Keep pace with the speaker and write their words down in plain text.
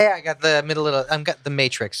Yeah, I got the middle of. I got the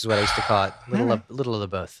Matrix is what I used to call it. Little of the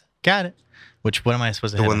both. Got it. Which what am I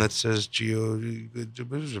supposed to? The hit one on? that says Geo.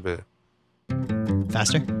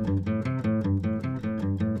 Faster.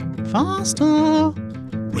 Faster.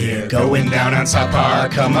 We're going down on South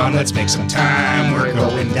Park. Come on, let's make some time. We're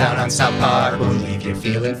going down on South Park. We'll leave you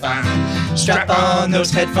feeling fine. Strap on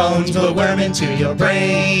those headphones, we'll worm into your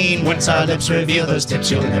brain. Once our lips reveal those tips,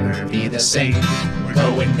 you'll never be the same. We're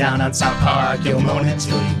going down on South Park. You'll moan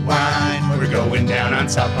until you whine. We're going down on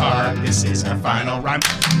South Park. This is our final rhyme.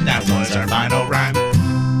 That was our final rhyme.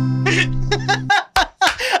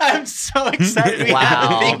 I'm so excited we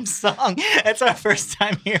have a theme song. It's our first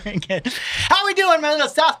time hearing it. How we doing, my little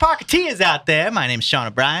South Parketeers out there? My name's Sean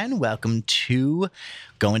O'Brien. Welcome to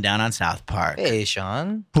Going Down on South Park. Hey,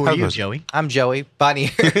 Sean. Who are you, Joey? I'm Joey. Bonnie.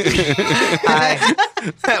 Hi.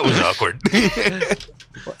 That was awkward.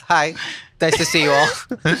 Hi. Nice to see you all.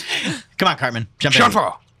 Come on, Cartman. Jump Sean in.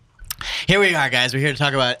 Fall. Here we are, guys. We're here to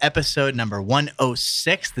talk about episode number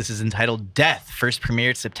 106. This is entitled Death. First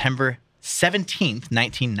premiered September 17th,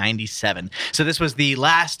 1997. So this was the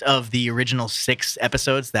last of the original 6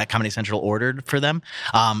 episodes that Comedy Central ordered for them,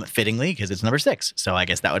 fittingly, because it's number 6. So I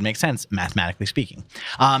guess that would make sense, mathematically speaking.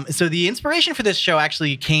 So the inspiration for this show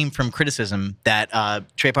actually came from criticism that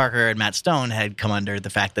Trey Parker and Matt Stone had come under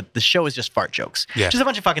the fact that the show is just fart jokes. Yeah. Just a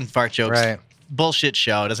bunch of fucking fart jokes. Right. Bullshit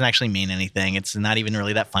show. It doesn't actually mean anything. It's not even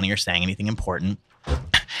really that funny or saying anything important.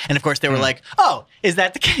 And of course, they were like, oh, is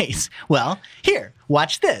that the case? Well, here,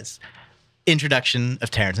 watch this. Introduction of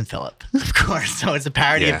Terrence and Phillip, of course. So it's a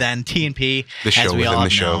parody of then T&P, The show as we within all the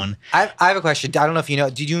have show. known. I have a question. I don't know if you know.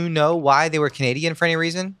 Did you know why they were Canadian for any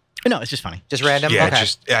reason? No, it's just funny. Just random? Yeah, Okay.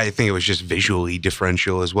 I think it was just visually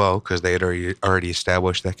differential as well because they had already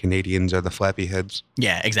established that Canadians are the flappy heads.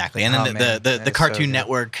 Yeah, exactly. And then Oh, the man. the That is Cartoon so good.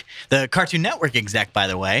 Network, the Cartoon Network exec, by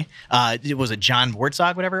the way, was it John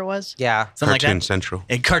Wartzog, whatever it was? Yeah. Something Cartoon like that. Central.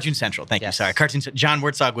 Cartoon Central, thank you. Yes. Sorry, John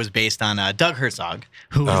Wartzog was based on Doug Herzog,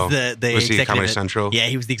 who Oh, was the was he executive Comedy at- Central? Yeah,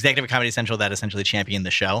 he was the executive at Comedy Central that essentially championed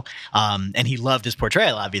the show, and he loved his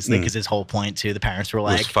portrayal, obviously, because his whole point to the parents were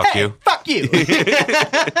like, fuck "Hey, you." fuck you."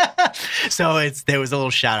 So there was a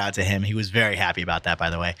little shout out to him. He was very happy about that, by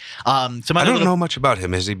the way. So I don't know much about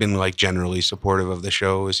him. Has he been like generally supportive of the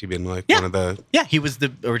show? Has he been like one of the? Yeah, he was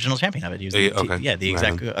the original champion of it. He was the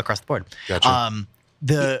exec across the board. Gotcha.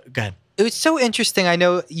 Go ahead. It was so interesting. I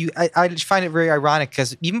know you. I just find it very ironic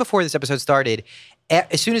because even before this episode started,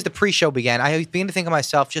 as soon as the pre-show began, I began to think of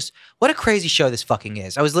myself, just what a crazy show this fucking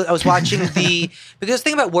is. I was watching because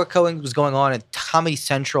think about what was going on at Comedy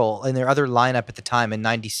Central and their other lineup at the time in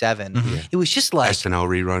 '97. It was just like SNL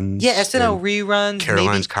reruns. yeah, SNL and reruns.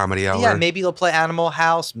 Caroline's maybe, Comedy Hour. Yeah, maybe they'll play Animal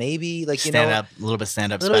House. Maybe like you know, A little bit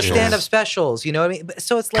stand up little specials. stand-up specials. You know what I mean?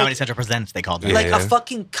 So it's like Comedy Central Presents, they called it. like Yeah. a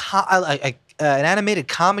fucking an animated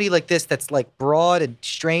comedy like this that's like broad and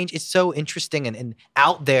strange. It's so interesting and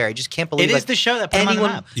out there. I just can't believe It is like, the show that put 'em on the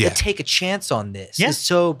anyone map. Yeah. would take a chance on this. Yeah. Is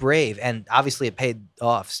so brave, and obviously it paid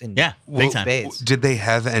off. In Yeah, big time. spades. Did they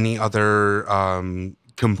have any other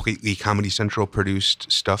completely Comedy Central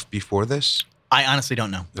produced stuff before this? I honestly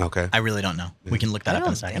don't know. Okay. I really don't know. We can look that up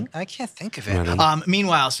in a second. I can't think of it. Right on.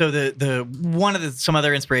 Meanwhile, so some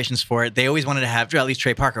other inspirations for it, they always wanted to have, or at least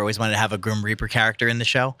Trey Parker always wanted to have a Grim Reaper character in the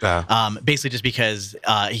show. Basically just because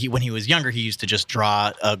when he was younger, he used to just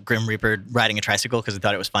draw a Grim Reaper riding a tricycle because he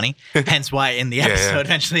thought it was funny. Hence why in the episode,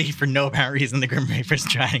 eventually, for no apparent reason, the Grim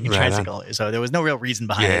Reaper's riding a Right on. tricycle. So there was no real reason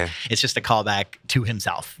behind it. It's just a callback to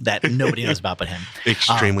himself that nobody knows about but him.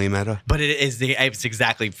 Extremely meta. But it's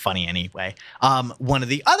exactly funny anyway. One of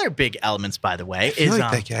the other big elements, by the way, I feel is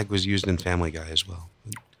like that gag was used in Family Guy as well.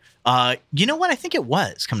 you know what? I think it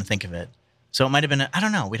was. Come to think of it, so it might have been. I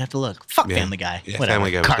don't know. We'd have to look. Fuck Yeah. Family Guy. Yeah, Whatever.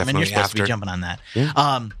 Family Guy was Cartman, you're definitely supposed to be after. jumping on that.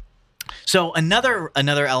 Yeah. So another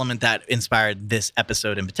element that inspired this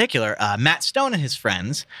episode in particular, Matt Stone and his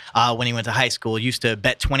friends, when he went to high school, used to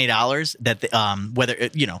bet $20 that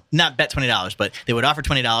not bet $20, but they would offer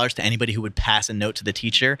 $20 to anybody who would pass a note to the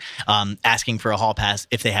teacher, asking for a hall pass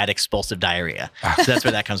if they had expulsive diarrhea. So that's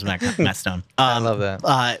where that comes from, Matt Stone. I love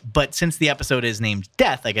that. But since the episode is named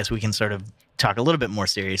Death, I guess we can sort of talk a little bit more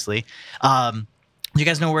seriously. Do you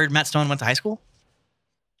guys know where Matt Stone went to high school?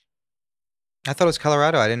 I thought it was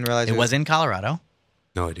Colorado. I didn't realize It was in Colorado.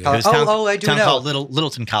 No idea. Oh, It was a town, I do town know. called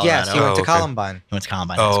Littleton, Colorado. Yes, he went to okay. Columbine. He went to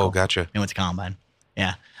Columbine High Oh, School. gotcha. He went to Columbine.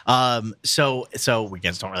 Yeah. So we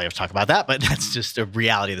guys don't really have to talk about that, but that's just a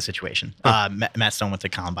reality of the situation. Matt Stone went to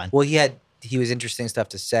Columbine. Well, he had he was interesting stuff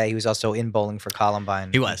to say. He was also in Bowling for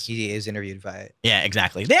Columbine. He was. He is interviewed by it. Yeah,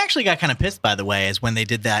 exactly. They actually got kind of pissed, by the way, as when they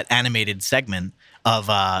did that animated segment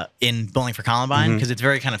of in Bowling for Columbine, because it's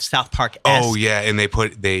very kind of South Park-esque. Oh yeah, and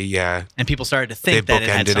And people started to they think that it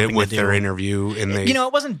had bookended something it with to do. their interview, and they.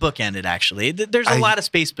 It wasn't bookended actually. There's a lot of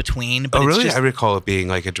space between. But Oh it's really? just, I recall it being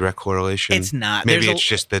like a direct correlation. It's not. Maybe There's it's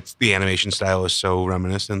just that the animation style is so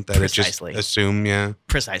reminiscent that Precisely. it just assume. Yeah.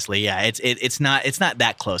 Precisely, yeah. It's not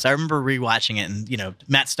that close. I remember rewatching it, and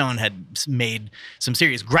Matt Stone had made some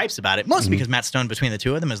serious gripes about it, mostly because Matt Stone, between the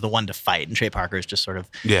two of them, is the one to fight, and Trey Parker is just sort of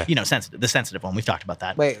the sensitive one. We've talked about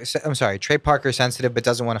that. Wait, I'm sorry. Trey Parker's sensitive but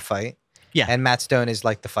doesn't want to fight. Yeah, And Matt Stone is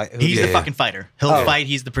like the fight. he's the Yeah. fucking fighter. He'll fight.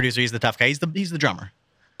 He's the producer. He's the tough guy. He's the drummer.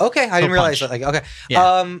 Okay, I didn't realize punch. that. Like, okay.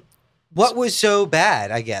 Yeah. What was so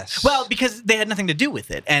bad, I guess? Well, because they had nothing to do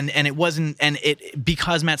with it, and it wasn't, and it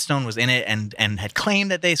because Matt Stone was in it and had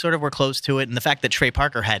claimed that they sort of were close to it, and the fact that Trey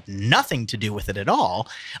Parker had nothing to do with it at all,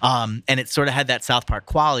 and it sort of had that South Park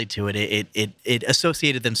quality to it. It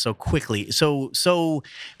associated them so quickly, so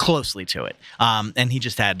closely to it, and he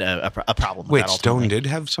just had a problem. With Wait, that Stone ultimately. did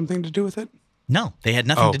have something to do with it? No, they had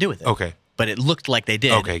nothing Oh, to do with it. okay. But it looked like they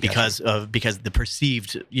did Okay, because the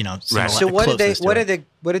perceived, Right. So what did closeness to it.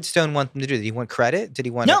 what did Stone want them to do? Did he want credit? Did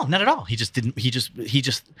he want No, not at all. He just didn't. He just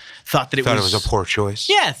thought that it Thought was it was a poor choice.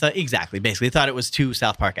 Yeah, exactly. Basically, thought it was too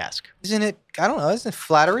South Park-esque. Isn't it? I don't know. Isn't it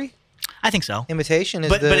flattery? I think so. Imitation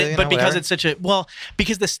is But the because whatever. it's such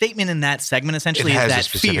because the statement in that segment essentially It has is a that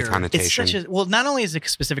specific fear. connotation. It's such a not only is it a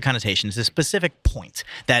specific connotation, it's a specific point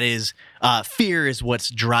that is fear is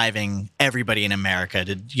what's driving everybody in America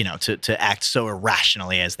to act so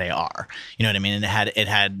irrationally as they are. You know what I mean? And it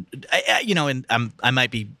had and I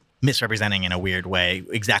might be misrepresenting in a weird way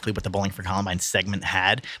exactly what the Bowling for Columbine segment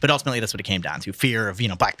had, but ultimately that's what it came down to: fear of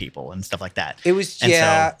black people and stuff like that. It was And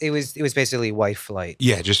so- it was basically white flight.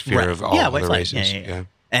 Yeah, just fear Right. of all Yeah, of white the flight. races. Yeah.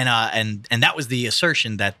 And that was the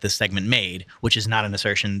assertion that the segment made, which is not an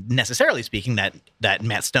assertion necessarily speaking that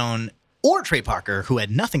Matt Stone or Trey Parker, who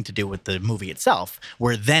had nothing to do with the movie itself,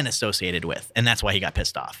 were then associated with, and that's why he got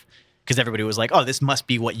pissed off. Because everybody was like, "Oh, this must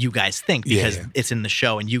be what you guys think because it's in the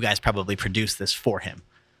show, and you guys probably produced this for him."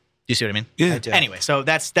 Do you see what I mean? Yeah. I do. Anyway, so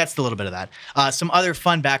that's a little bit of that. Some other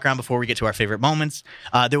fun background before we get to our favorite moments.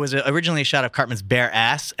 There was originally a shot of Cartman's bare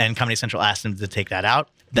ass, and Comedy Central asked him to take that out.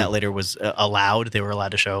 That later was allowed. They were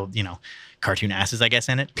allowed to show, cartoon asses, I guess,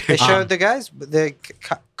 in it. They showed the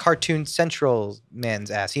cartoon Central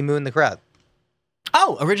man's ass. He mooned the crowd.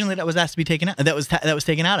 Oh, originally that was asked to be taken out. That was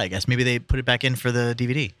taken out, I guess. Maybe they put it back in for the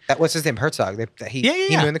DVD. What's his name? Herzog. He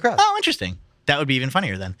Yeah. mooned the crowd. Oh, interesting. That would be even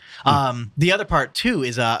funnier then. The other part too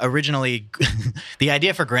is originally the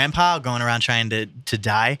idea for Grandpa going around trying to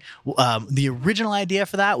die. The original idea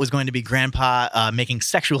for that was going to be Grandpa making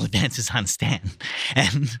sexual advances on Stan,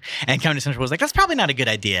 and Comedy Central was like, that's probably not a good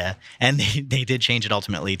idea. And they did change it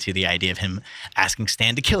ultimately to the idea of him asking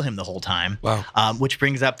Stan to kill him the whole time. Wow. Which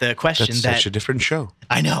brings up the question That's that such a different show.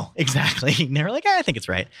 I know exactly. And they were like, I think it's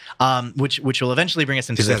right. Which will eventually bring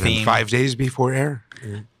us into Is the that theme. in 5 days before air?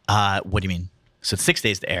 What do you mean? So it's 6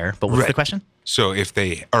 days to air, but what's Right. the question? So if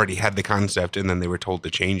they already had the concept and then they were told to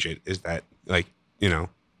change it, is that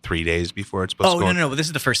 3 days before it's supposed Oh to go? no, but this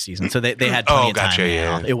is the first season, so they had Oh, plenty of gotcha, time.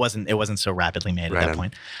 yeah. It wasn't so rapidly made Right at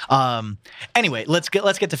that on. point. Anyway, let's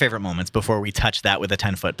get to favorite moments before we touch that with a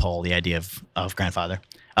 10-foot pole. The idea of grandfather.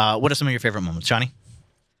 What are some of your favorite moments, Johnny?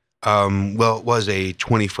 Well, it was a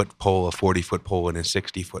 20-foot pole, a 40-foot pole, and a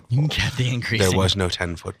 60-foot pole. You kept the increasing. There was no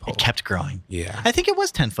 10-foot pole. It kept growing. Yeah. I think it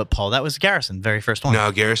was 10-foot pole. That was Garrison, very first one.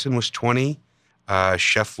 No, Garrison was 20,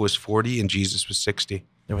 Chef was 40, and Jesus was 60.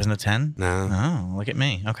 There was no 10. No. Oh, look at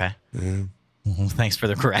me. Okay. Yeah. Well, thanks for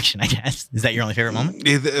the correction, I guess. Is that your only favorite moment?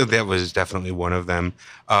 That was definitely one of them.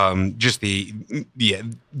 Just the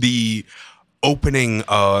opening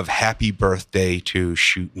of Happy Birthday to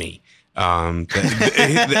Shoot Me.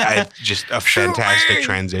 Just a fantastic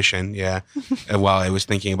transition. Yeah. And while I was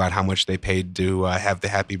thinking about how much they paid to have the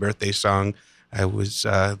Happy Birthday song, I was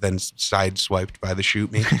then sideswiped by the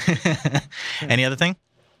Shoot Me. Any other thing?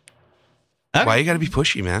 Okay. Why you got to be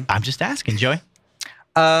pushy, man? I'm just asking, Joey.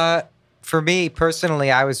 For me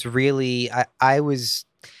personally, I was really I was.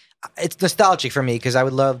 It's nostalgic for me because I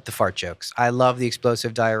would love the fart jokes. I love the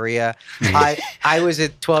explosive diarrhea. I was a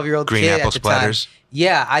 12-year-old Green kid apple at the time. splatters.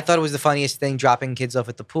 Yeah, I thought it was the funniest thing, dropping kids off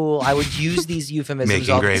at the pool. I would use these euphemisms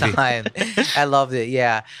Making all gravy. the time. I loved it,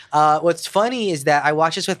 yeah. What's funny is that I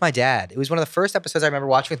watched this with my dad. It was one of the first episodes I remember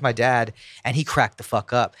watching with my dad, and he cracked the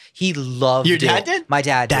fuck up. He loved Your it. dad did? My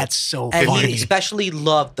dad did. That's so And funny. he especially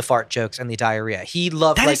loved the fart jokes and the diarrhea. He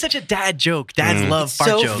loved That like, is such a dad joke. Dads love it's fart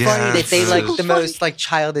so jokes. funny Yeah, that they like it's the most like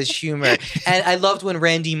childish humor. And I loved when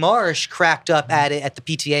Randy Marsh cracked up at it at the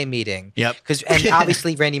PTA meeting. Yep. And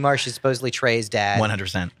obviously Randy Marsh is supposedly Trey's dad.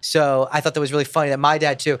 100%. So I thought that was really funny that my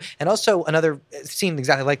dad too. And also another scene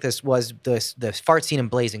exactly like this was the fart scene in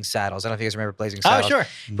Blazing Saddles. I don't know if you guys remember Blazing Saddles. sure.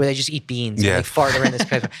 Where they just eat beans Yeah. and they fart around this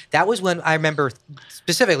place. That was when I remember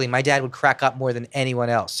specifically my dad would crack up more than anyone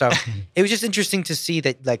else. So it was just interesting to see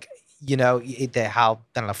that like, you know, how,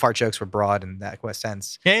 I don't know, fart jokes were broad in that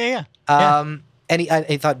sense. Yeah. And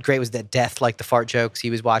I thought great was that Death liked the fart jokes. He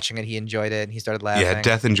was watching it, he enjoyed it, and he started laughing. Yeah,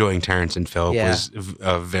 Death enjoying Terrence and Phillip Yeah. was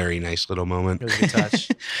a very nice little moment. It was a good touch.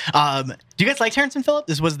 Do you guys like Terrence and Phillip?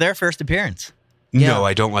 This was their first appearance. Yeah. No,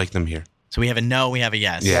 I don't like them here. So we have a no, we have a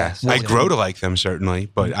yes. Yeah, Yeah. I grow to like them certainly,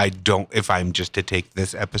 but I don't. If I'm just to take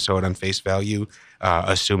this episode on face value,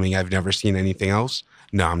 assuming I've never seen anything else,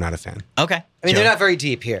 no, I'm not a fan. Okay. I mean, they're not very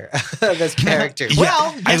deep here. Those characters.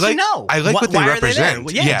 Well, I yes like. and no. I like what they Why are they represent. there?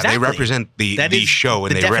 Well, yeah, exactly. they represent the That is show,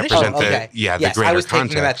 and the they definition. represent okay. the Yes, greater I was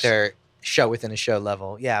context. thinking about their show within a show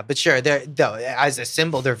level. Yeah, but sure, they're though as a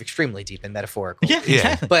symbol, they're extremely deep and metaphorical. Yeah, Yeah.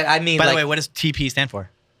 exactly. But I mean, By like the way, what does TP stand for?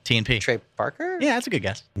 TNP. Trey Parker? Yeah, that's a good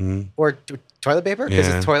guess. Or toilet paper? Because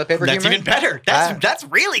Yeah. it's toilet paper That's humor? even better. That's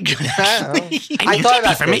really good. Actually. I thought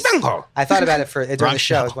about for me, this. bunghole. I thought about it during Wrong the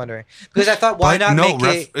show. I show. was wondering because I thought, why not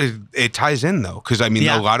make it? It ties in though, because I mean,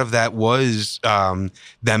 Yeah. a lot of that was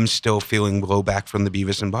them still feeling blowback from the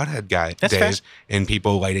Beavis and Butthead That's days, and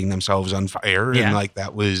people lighting themselves on fire, Yeah. and like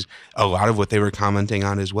that was a lot of what they were commenting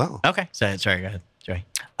on as well. Okay. So sorry, go ahead. Joey.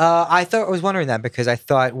 I was wondering that because I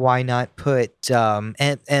thought, why not put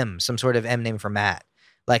M, some sort of M name for Matt?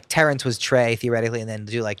 Like Terrence was Trey theoretically, and then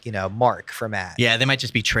do like Mark for Matt. Yeah, they might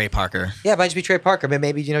just be Trey Parker. Yeah, it might just be Trey Parker, but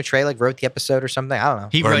maybe Trey like wrote the episode or something. I don't know.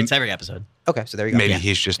 He Or- writes every episode. Okay, so there you go. Maybe Yeah.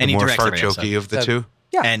 he's just And the he more directs fart every jokey of the episode. two.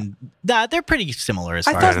 Yeah. And they're pretty similar as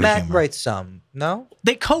I far as thought the Matt humor. writes some. No,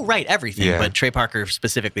 They co-write everything, Yeah. but Trey Parker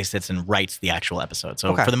specifically sits and writes the actual episode. So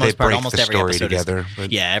Okay. for the They most part, break almost the every story episode together. But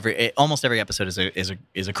yeah, almost every episode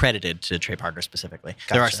is accredited to Trey Parker specifically.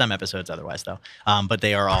 There are Gotcha. some episodes otherwise though, but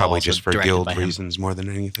they are all probably also just for directed guild by him. reasons more than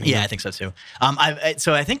anything. Yeah, I think so too.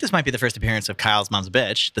 So I think this might be the first appearance of Kyle's Mom's a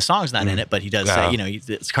Bitch. The song's not in it, but he does say,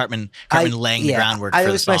 it's Cartman laying the groundwork for It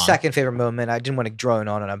the was song. my second favorite moment. I didn't want to drone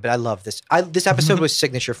on it, but I love this. This episode was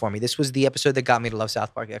signature for me. This was the episode that got me to love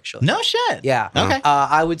South Park. Actually, No shit. yeah. Okay.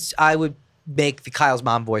 I would make the Kyle's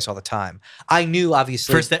mom voice all the time. I knew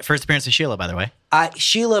obviously First appearance of Sheila, by the way.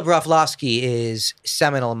 Sheila Broflovsky is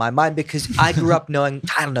seminal in my mind because I grew up knowing,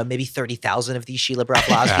 I don't know, maybe 30,000 of these Sheila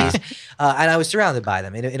Broflovskys, and I was surrounded by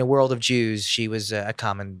them. In a world of Jews, she was a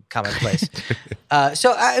commonplace.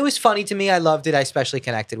 So it was funny to me. I loved it. I especially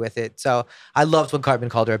connected with it. So I loved when Cartman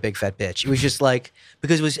called her a big fat bitch. It was just like,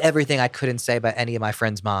 because it was everything I couldn't say about any of my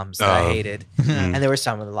friends' moms that I hated. And there were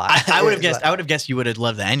some of the lies. I would have guessed you would have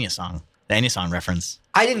loved the Enya song. The Enya song reference.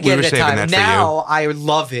 I didn't We get were it at the saving time. that for Now I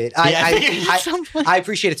love it. I figured it's so funny. I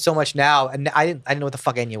appreciate it so much now, and I didn't know what the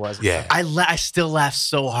fuck Enya was. Yeah. I still laugh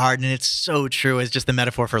so hard, and it's so true. It's just the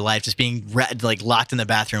metaphor for life. Just being like locked in the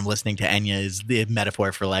bathroom listening to Enya is the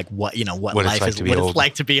metaphor for like what What it's life like is, to be what old. it's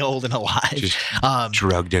like to be old and alive. Just Um,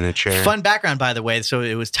 drugged in a chair. Fun background, by the way. So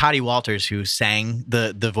it was Toddy Walters who sang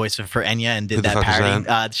the voice for Enya and Who did the that fuck is parody.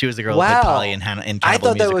 that? She was the girl Wow. who played Polly in Cannibal I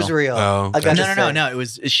thought that Musical. was real. Oh. I got No, to no, say. no. It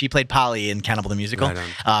was she played Polly in Cannibal the Musical. Right on.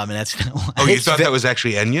 And that's Oh, you It's thought ve- that was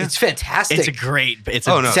actually Enya? It's fantastic. it's a great. It's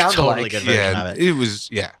a Oh, no. Sound totally alike. good version Yeah, of it. it was.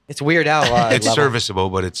 Yeah, It's Weird Al. it's level. serviceable,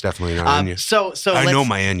 but it's definitely not Enya. So I know let's-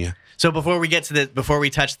 my Enya. So before we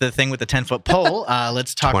touch the thing with the 10-foot pole,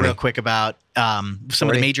 let's talk 20. real quick about some of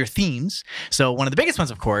 40. the major themes. So one of the biggest ones,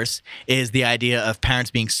 of course, is the idea of parents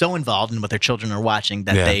being so involved in what their children are watching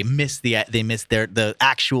that Yeah. they miss the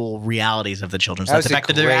actual realities of the children. So That that's the was a fact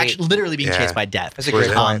that they're great- actually literally being Yeah. chased by death. That's a What great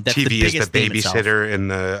is it? point. That's the TV is the biggest theme itself. babysitter and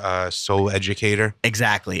the soul educator.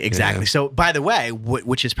 Exactly. Yeah. So by the way,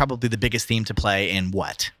 which is probably the biggest theme to play in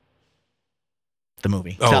what? The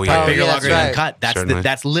movie. Oh, South yeah. Park, Oh, Bigger, yeah, Longer, that's and right. Cut. Certainly.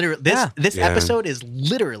 That's literally this Yeah. episode is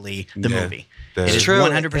literally the Yeah. movie. The- It is true.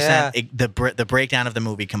 100% Yeah. the breakdown of the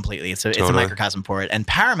movie completely. It's a Totally. microcosm for it. And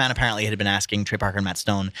Paramount apparently had been asking Trey Parker and Matt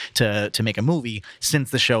Stone to make a movie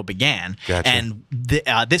since the show began. Gotcha. And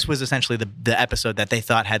this was essentially the episode that they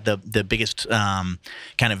thought had the biggest kind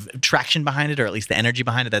of traction behind it, or at least the energy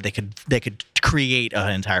behind it, that they could create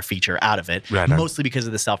an entire feature out of it. Right on. Mostly because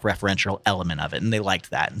of the self-referential element of it, and they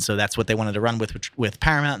liked that. And so that's what they wanted to run with with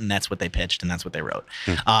Paramount, and that's what they pitched, and that's what they wrote.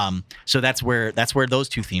 So that's where those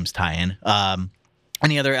two themes tie in.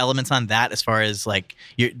 Any other elements on that as far as like,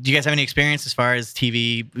 do you guys have any experience as far as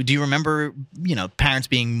TV? Do you remember, parents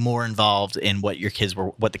being more involved in what the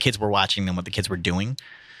kids were watching than what the kids were doing?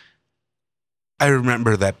 I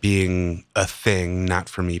remember that being a thing, not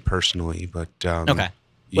for me personally, but Okay.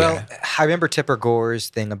 Well, I remember Tipper Gore's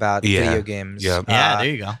thing about video games. Yeah. Yeah, there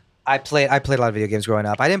you go. I played a lot of video games growing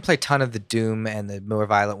up. I didn't play a ton of the Doom and the more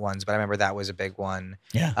violent ones, but I remember that was a big one.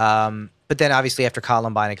 Yeah. But then obviously after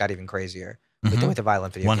Columbine, it got even crazier with the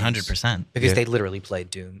violent video games. 100%. Because they literally played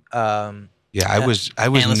Doom. I was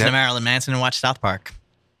And listen to Marilyn Manson and watch South Park.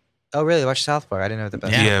 Oh, really? Watch South Park? I didn't know the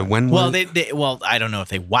best. Yeah. Well, I don't know if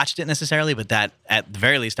they watched it necessarily, but that at the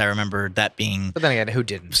very least, I remember that being. But then again, who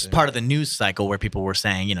didn't? Part of the news cycle where people were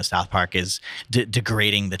saying, South Park is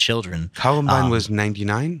degrading the children. Columbine was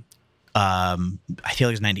 99. I feel like it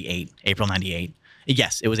was 98, April 98.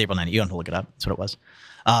 Yes, it was April 98. You don't have to look it up. That's what it was.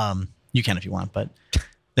 You can if you want, but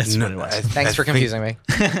that's what it was. Thanks for confusing me.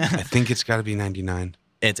 I think it's got to be 99.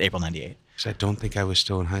 It's April 98. Because I don't think I was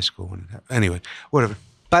still in high school when it happened. Anyway, whatever.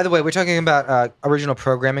 By the way, we're talking about original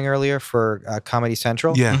programming earlier for Comedy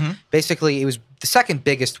Central. Yeah. Basically, it was the second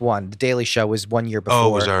biggest one. The Daily Show was 1 year before. Oh,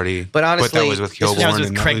 it was already. But honestly, that was with Kilborn. That was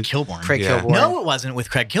with Craig Kilborn. Craig Kilborn. No, it wasn't with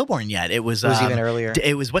Craig Kilborn yet. It was even earlier.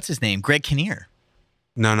 It was, what's his name? Greg Kinnear.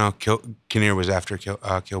 No. Kinnear was after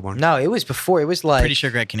Kilborn. No, it was before. It was like. Pretty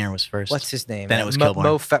sure Greg Kinnear was first. What's his name? Then it was Mo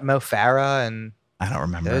Kilborn. Mo Farah and. I don't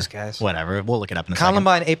remember. Those guys. Whatever. We'll look it up in a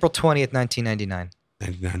Columbine, April 20th, 1999.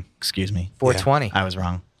 99. Excuse me. 420. I was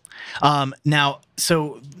wrong. Now,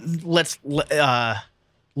 so let's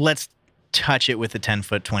touch it with a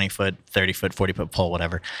 10-foot, 20-foot, 30-foot, 40-foot pole,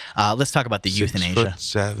 whatever. Let's talk about the youth in Asia.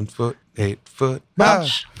 7 foot, 8 foot.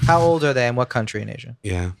 How old are they and what country in Asia?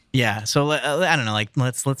 Yeah. Yeah. So I don't know. Like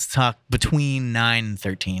let's talk between 9 and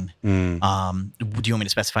 13. Do you want me to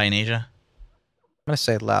specify in Asia? I'm gonna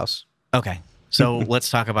say Laos. Okay. So let's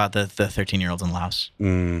talk about the 13-year-olds in Laos.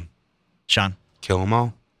 Sean, Kill them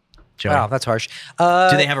all? Joey. Wow, that's harsh.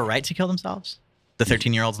 Do they have a right to kill themselves? The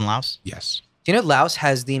 13-year-olds in Laos? Yes. Do you know Laos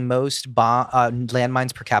has the most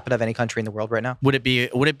landmines per capita of any country in the world right now? Would it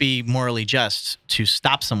be morally just to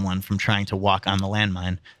stop someone from trying to walk on the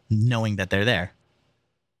landmine, knowing that they're there?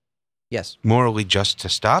 Yes. Morally just to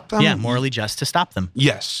stop them? Yeah, morally just to stop them.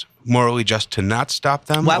 Yes. Morally just to not stop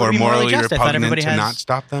them? Why would or it be morally just? repugnant to not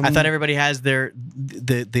stop them? I thought everybody has the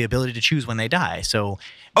ability to choose when they die. So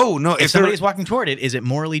no, if somebody's walking toward it, is it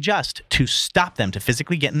morally just to stop them, to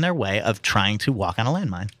physically get in their way of trying to walk on a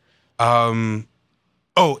landmine?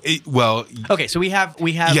 Okay, so we have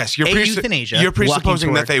yes, you're youth in Asia. You're presupposing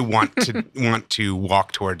walking that they want to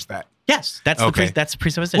walk towards that. Yes, that's that's the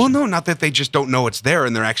presupposition. Well, no, not that they just don't know it's there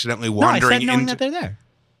and they're accidentally wandering. No, I said knowing into that they're there.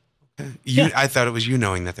 I thought it was you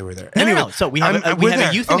knowing that they were there. No. So we have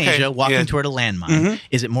a youth in Asia walking toward a landmine. Mm-hmm.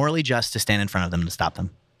 Is it morally just to stand in front of them to stop them?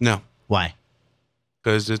 No. Why?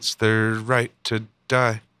 Because it's their right to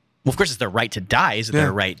die. Well, of course, it's their right to die. Is it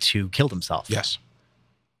their right to kill themselves? Yes.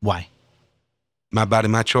 Why? My body,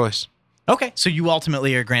 my choice. Okay, so you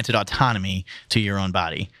ultimately are granted autonomy to your own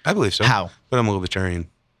body. I believe so. How? But I'm a libertarian.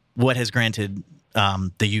 What has granted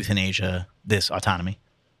the youth in Asia this autonomy?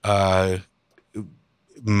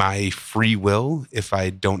 My free will. If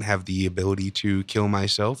I don't have the ability to kill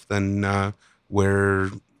myself, then how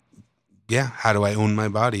do I own my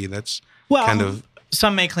body? That's kind of...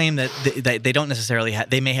 Some may claim that they don't necessarily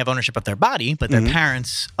they may have ownership of their body, but their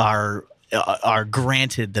parents are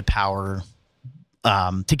granted the power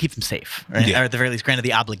to keep them safe, right? Or at the very least granted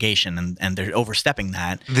the obligation, and they're overstepping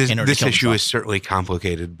that. This issue themselves. is certainly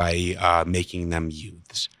complicated by making them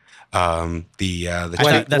youths. That's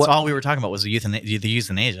all we were talking about was the youth in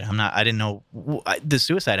Asia. I didn't know the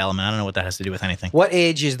suicide element. I don't know what that has to do with anything. What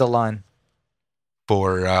age is the line?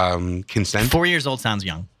 For consent? 4 years old sounds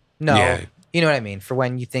young. No. Yeah. You know what I mean? For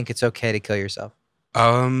when you think it's okay to kill yourself.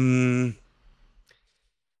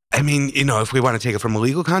 I mean, if we want to take it from a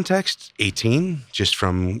legal context, 18, just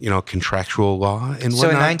from, contractual law and whatnot. So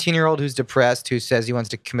a 19-year-old who's depressed, who says he wants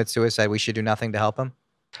to commit suicide, we should do nothing to help him?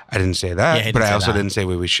 I didn't say that, Yeah, but I also didn't say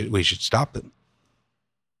we should stop them.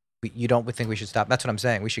 You don't think we should stop? That's what I'm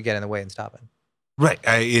saying. We should get in the way and stop it. Right.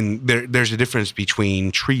 There's a difference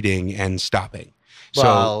between treating and stopping.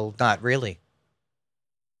 Well, not really.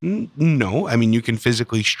 No, I mean, you can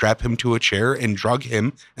physically strap him to a chair and drug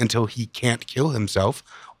him until he can't kill himself,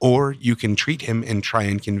 or you can treat him and try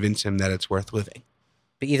and convince him that it's worth living.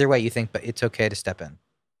 But either way, you think it's okay to step in?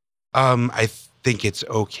 I think it's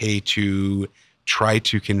okay to try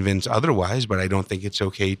to convince otherwise, but I don't think it's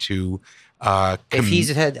okay to... if he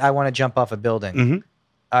said, I want to jump off a building,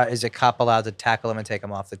 Is a cop allowed to tackle him and take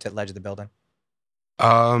him off the ledge of the building?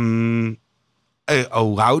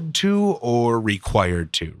 Allowed to or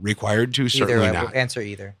required to? Required to, certainly Either. not. Answer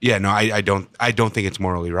either. Yeah, no, I don't think it's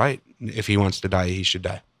morally right. If he wants to die, he should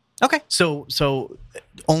die. Okay, so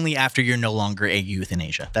only after you're no longer a youth in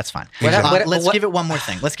Asia. That's fine. Exactly. Let's give it one more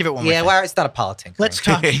thing. Let's give it one more Yeah, thing. well, it's not a politic. Let's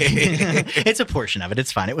talk. It's a portion of it.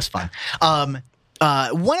 It's fine. It was fun.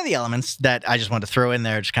 One of the elements that I just wanted to throw in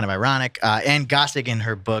there, just kind of ironic, Anne Gossig in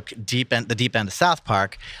her book The Deep End of South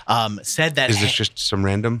Park said that. Is this just some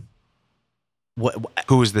random? What,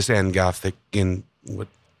 Who is this Anne Gothic in what?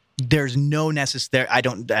 There's no necessary. I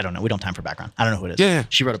don't know. We don't have time for background. I don't know who it is. Yeah.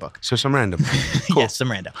 She wrote a book. So some random. Cool. Yes, some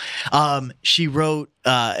rando. She wrote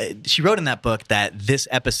in that book that this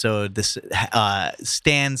episode,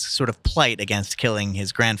 Stan's sort of plight against killing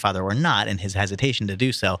his grandfather or not, and his hesitation to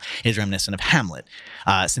do so, is reminiscent of Hamlet.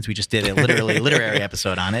 Since we just did a literary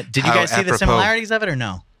episode on it, did you guys see the similarities of it or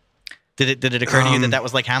no? Did it occur to you that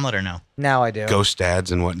was like Hamlet or no? Now I do. Ghost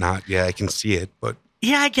dads and whatnot. Yeah, I can see it, but.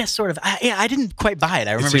 Yeah, I guess sort of. I didn't quite buy it.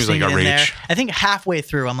 I remember seems seeing like it a in there. reach. I think halfway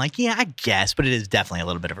through, I'm like, yeah, I guess, but it is definitely a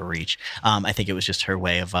little bit of a reach. I think it was just her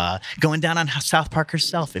way of going down on South Park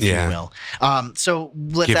herself, if you will. So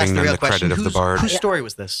let's Giving ask the them real the credit question: of the bard. Whose story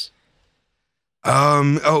was this?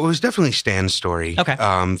 It was definitely Stan's story. Okay.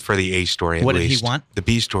 For the A story, at What did he least. want? The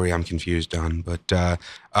B story, I'm confused on, but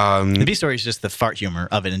The B story is just the fart humor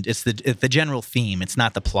of it, and it's the general theme. It's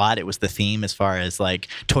not the plot; it was the theme as far as like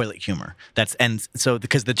toilet humor.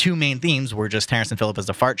 Because the two main themes were just Terrence and Phillip as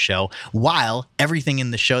a fart show, while everything in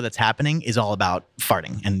the show that's happening is all about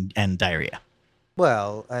farting and diarrhea.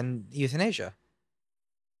 Well, and euthanasia.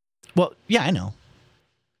 Well, yeah, I know.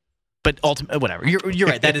 But ultimately, whatever. You're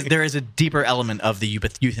right. There is a deeper element of the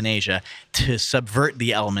euthanasia to subvert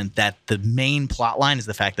the element that the main plot line is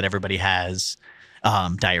the fact that everybody has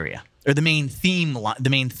diarrhea, or the main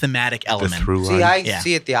thematic element. the through See, line. I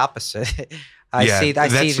see it the opposite.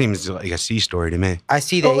 That seems like a C story to me. I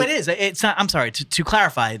see that. Oh, it is. It's not. I'm sorry. To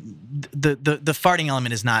clarify, the farting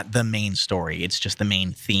element is not the main story. It's just the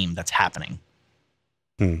main theme that's happening.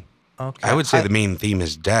 Okay. I would say the main theme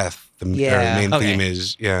is death. The main Okay. theme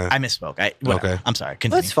is I misspoke. Okay. I'm sorry. Well,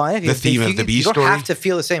 Continue. that's fine. The theme of the B you story? You don't have to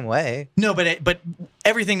feel the same way. No, but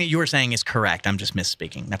everything that you were saying is correct. I'm just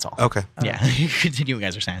misspeaking. That's all. Okay. Yeah. Continue what you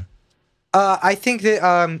guys are saying. I think that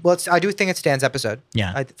I do think it's Stan's episode.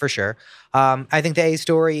 Yeah. For sure. I think the A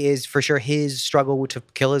story is for sure his struggle to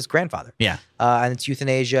kill his grandfather. Yeah. And it's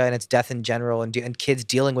euthanasia and it's death in general and kids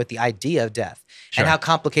dealing with the idea of death Sure. and how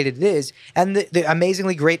complicated it is. And the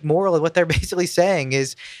amazingly great moral of what they're basically saying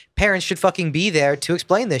is parents should fucking be there to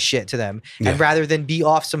explain this shit to them. Yeah. And rather than be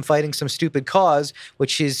off fighting some stupid cause,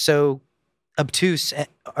 which is so acute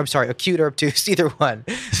or obtuse, either one,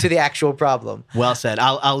 to the actual problem. Well said.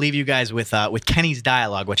 I'll leave you guys with Kenny's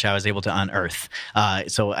dialogue, which I was able to unearth.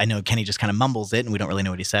 So I know Kenny just kind of mumbles it, and we don't really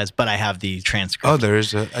know what he says, but I have the transcript. Oh,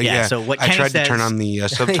 there's yeah. So what I Kenny tried says, to turn on the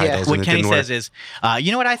subtitles. what and Kenny it didn't says work. is,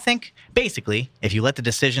 you know what I think? Basically, if you let the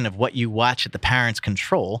decision of what you watch at the parents'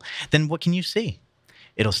 control, then what can you see?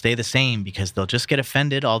 It'll stay the same because they'll just get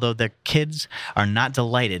offended, although their kids are not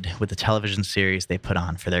delighted with the television series they put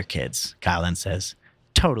on for their kids. Kyle then says,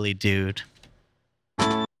 totally, dude.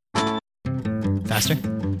 Faster?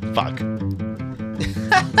 Fuck.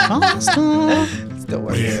 Still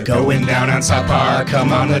works. We're going down on South Park.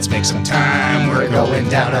 Come on, let's make some time. We're going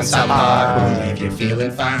down on South Park. We'll leave you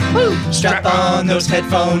feeling fine. Woo! Strap on those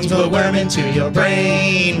headphones. We'll worm into your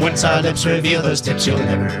brain. Once our lips reveal those tips, you'll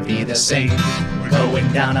never be the same. We're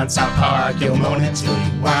going down on South Park. You'll moan until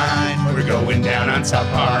you whine. We're going down on South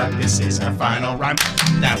Park. This is our final rhyme.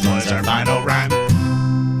 That was our final rhyme.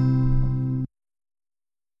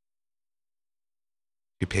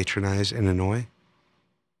 You patronize and annoy.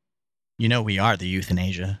 You know we are the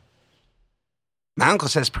euthanasia. My uncle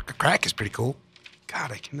says crack is pretty cool.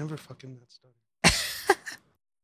 God, I can never fucking that stuff.